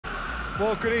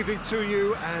Well, good evening to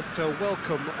you and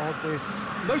welcome on this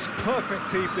most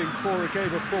perfect evening for a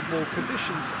game of football.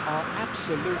 Conditions are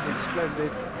absolutely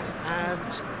splendid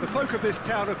and the folk of this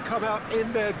town have come out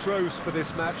in their droves for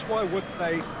this match. Why wouldn't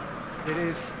they? It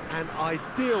is an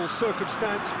ideal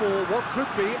circumstance for what could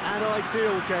be an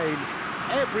ideal game.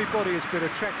 Everybody has been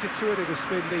attracted to it. It has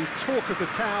been the talk of the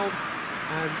town,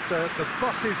 and the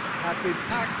buses have been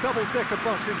packed, double-decker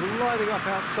buses lining up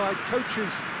outside.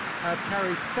 Coaches have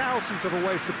carried thousands of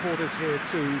away supporters here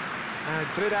too, and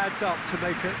it adds up to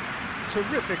make a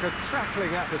terrific and crackling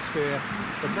atmosphere.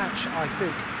 The match, I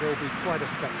think, will be quite a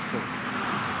spectacle.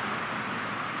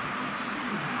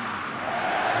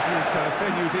 It is a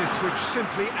venue this which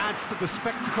simply adds to the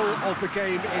spectacle of the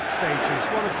game it stages.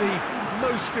 One of the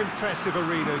most impressive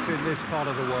arenas in this part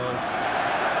of the world.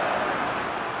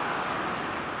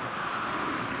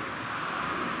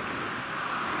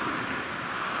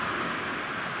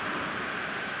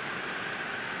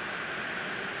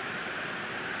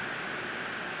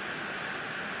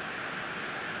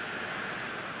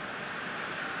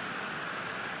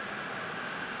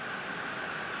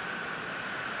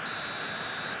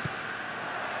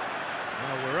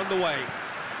 Well, we're on the way.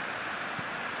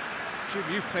 Jim,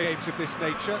 you've played games of this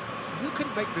nature. Who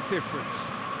can make the difference?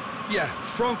 Yeah,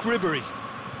 Franck Ribéry.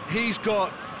 He's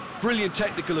got brilliant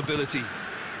technical ability,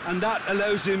 and that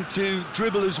allows him to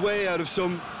dribble his way out of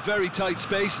some very tight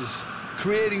spaces,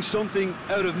 creating something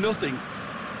out of nothing.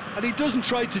 And he doesn't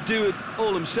try to do it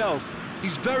all himself.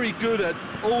 He's very good at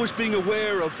always being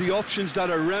aware of the options that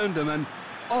are around him and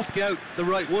opting out the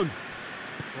right one.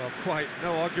 Well, quite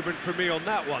no argument from me on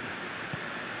that one.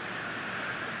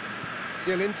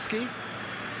 Zielinski.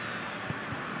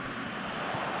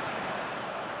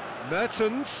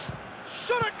 Mertens.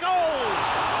 Shot at goal!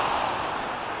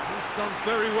 He's done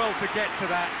very well to get to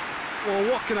that.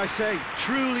 Well, what can I say?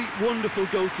 Truly wonderful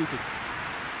goalkeeping.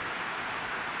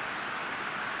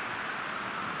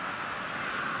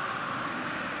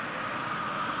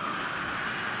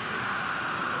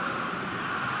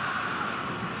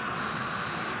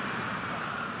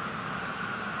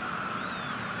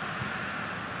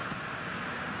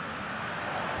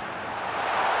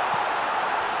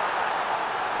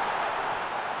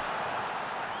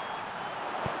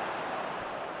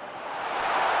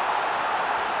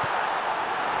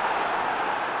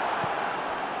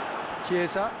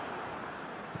 Chiesa.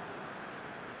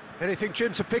 Anything,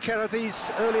 Jim, to pick out of these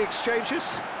early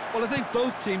exchanges? Well, I think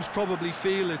both teams probably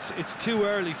feel it's too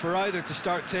early for either to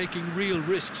start taking real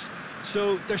risks.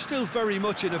 So they're still very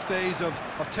much in a phase of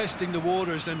testing the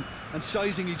waters and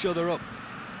sizing each other up.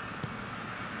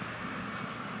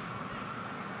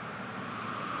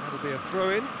 That'll be a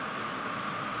throw-in.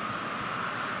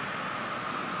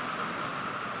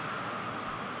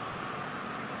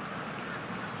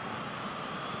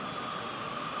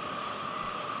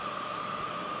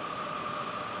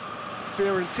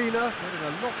 Fiorentina getting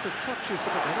a lot of touches,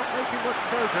 but they're not making much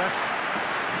progress.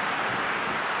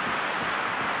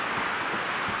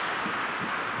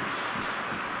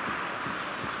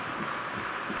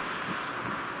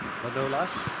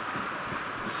 Manolas.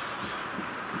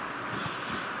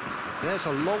 There's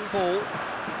a long ball,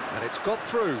 and it's got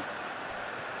through.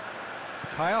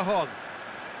 Kaya.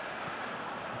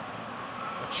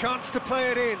 A chance to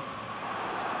play it in.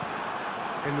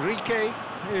 Enrique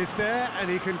is there, and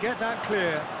he can get that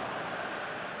clear.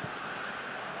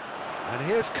 And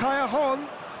here's Kaya.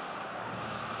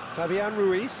 Fabian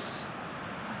Ruiz.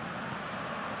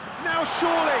 Now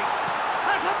surely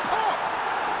has a pop!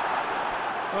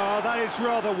 Oh, that is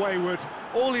rather wayward.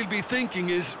 All he'll be thinking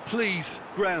is, please,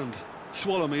 ground,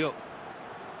 swallow me up.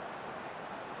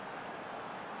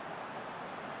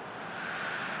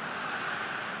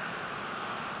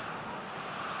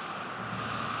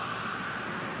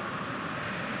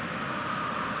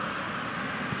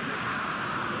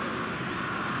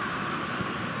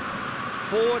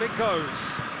 Forward it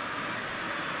goes.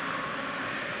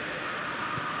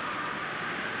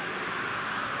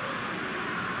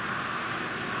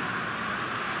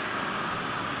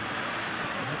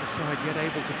 Neither side yet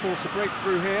able to force a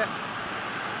breakthrough here.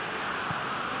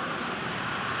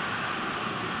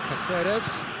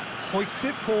 Caceres hoists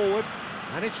it forward,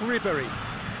 and it's Ribéry.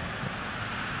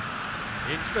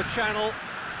 Into the channel.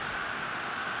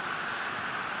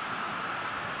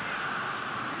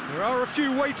 There are a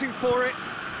few waiting for it.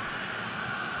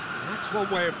 That's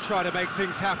one way of trying to make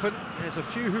things happen. There's a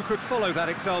few who could follow that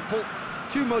example.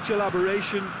 Too much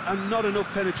elaboration and not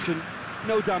enough penetration.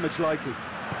 No damage likely.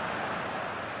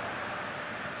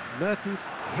 Mertens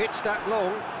hits that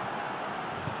long.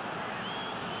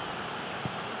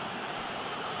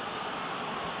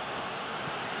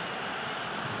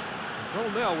 Goal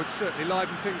now would certainly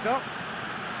liven things up.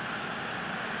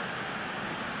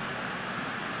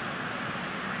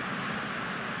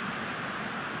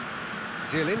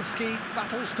 Zielinski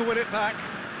battles to win it back.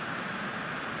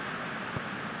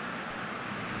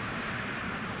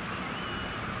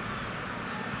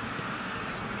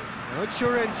 Now it's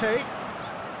Llorente.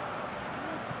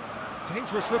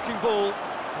 Dangerous looking ball,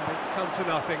 but it's come to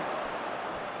nothing.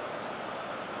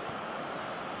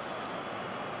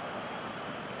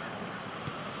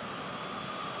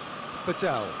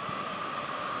 Badal.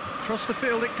 Across the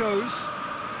field it goes.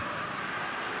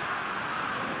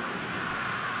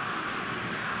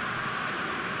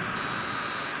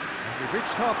 And we've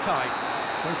reached half-time.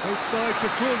 So both sides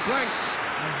have drawn blanks.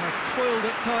 They have toiled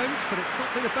at times, but it's not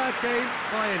been a bad game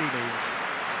by any means.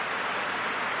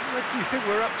 What do you think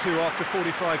we're up to after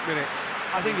 45 minutes?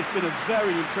 I think it's been a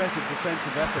very impressive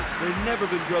defensive effort. They've never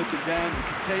been broken down and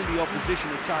contained the opposition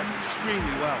attack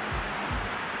extremely well.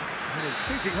 An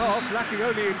intriguing half, lacking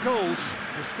only in goals.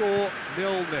 The score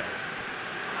 0-0. Well,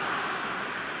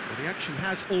 the action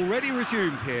has already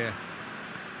resumed here.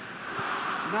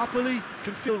 Napoli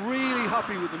can feel really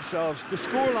happy with themselves. The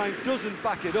scoreline doesn't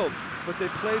back it up, but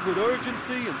they've played with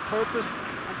urgency and purpose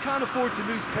and can't afford to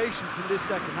lose patience in this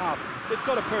second half. They've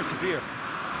got to persevere.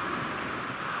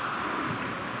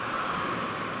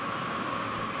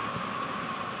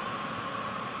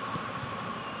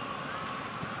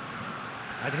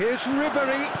 And here's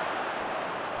Ribery.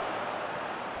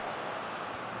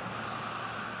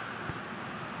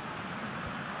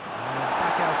 And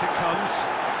back out it comes.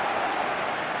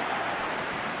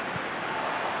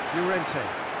 Llorente.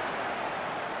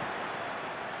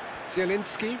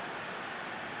 Zielinski.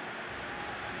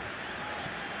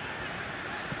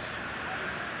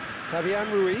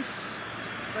 Fabian Ruiz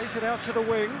plays it out to the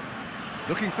wing,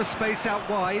 looking for space out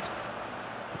wide.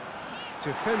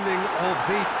 Defending of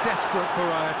the desperate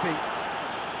variety.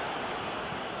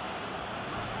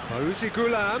 Fauzi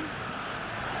Ghulam.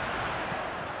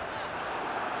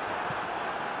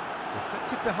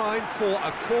 Deflected behind for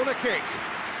a corner kick.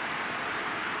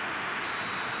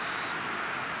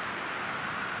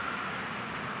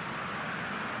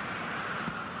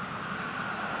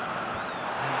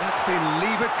 And that's been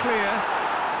levered clear.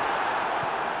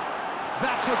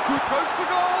 That's a good post for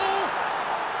goal!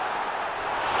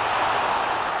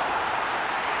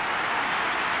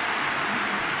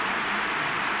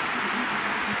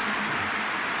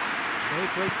 No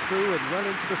breakthrough and well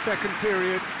into the second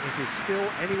period. It is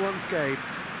still anyone's game.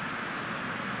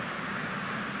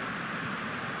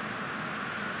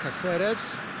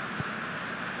 Caceres.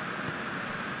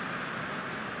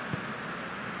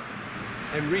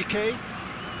 Enrique.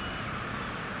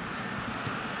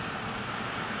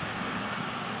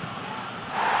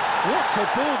 What a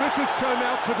ball this has turned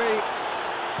out to be.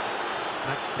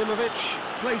 Maximovic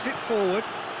plays it forward.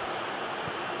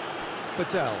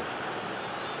 Badal.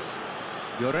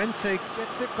 Llorente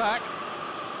gets it back.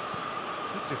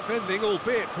 Good defending,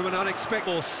 albeit from an unexpected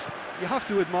course. You have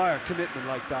to admire commitment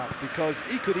like that, because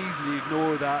he could easily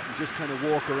ignore that and just kind of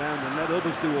walk around and let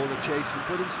others do all the chasing,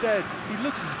 but instead he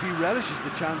looks as if he relishes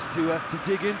the chance to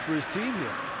dig in for his team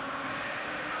here.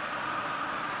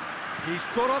 He's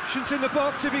got options in the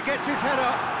box if he gets his head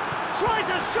up. Tries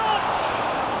a shot!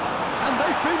 And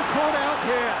they've been caught out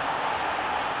here.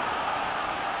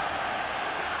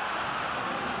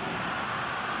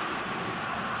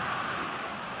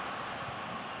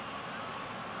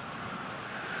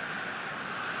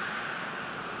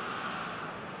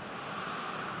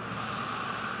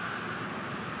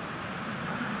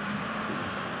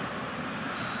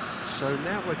 So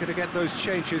now we're going to get those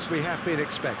changes we have been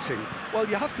expecting. Well,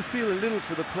 you have to feel a little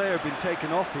for the player being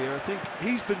taken off here. I think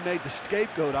he's been made the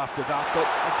scapegoat after that, but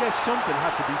I guess something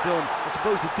had to be done. I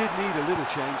suppose it did need a little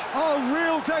change. Oh,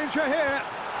 real danger here!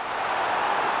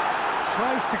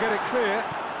 Tries to get it clear,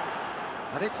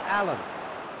 and it's Allen.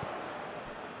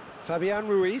 Fabian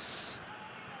Ruiz.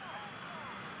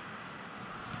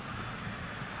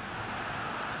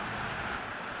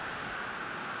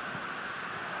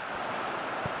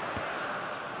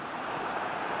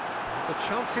 The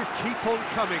chances keep on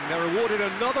coming. They're awarded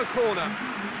another corner.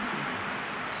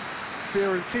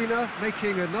 Fiorentina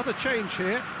making another change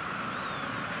here.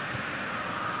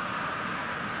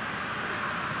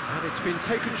 And it's been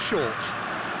taken short.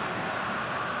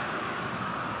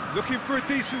 Looking for a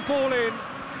decent ball in.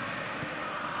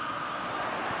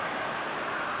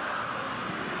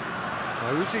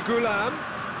 Fauzi Ghulam.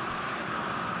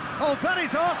 Oh, that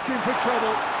is asking for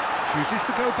trouble. Chooses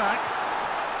to go back.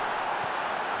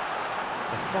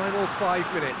 The final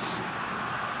 5 minutes.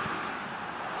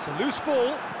 It's a loose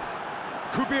ball.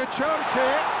 Could be a chance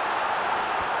here.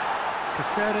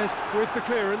 Caceres with the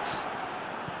clearance.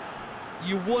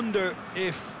 You wonder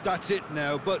if that's it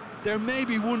now, but there may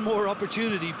be one more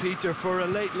opportunity, Peter, for a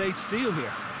late steal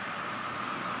here.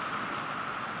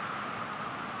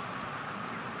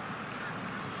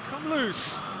 It's come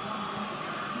loose.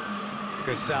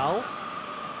 Gazal.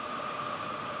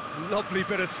 Lovely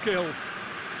bit of skill.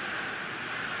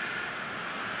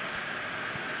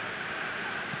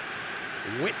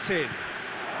 Whipped in.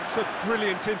 That's a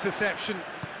brilliant interception.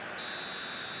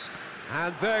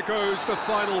 And there goes the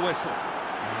final whistle.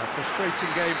 A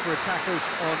frustrating game for attackers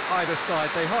on either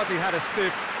side. They hardly had a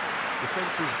sniff.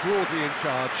 Defence is broadly in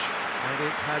charge, and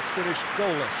it has finished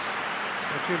goalless.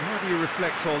 So, Jim, how do you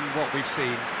reflect on what we've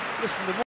seen? Listen, the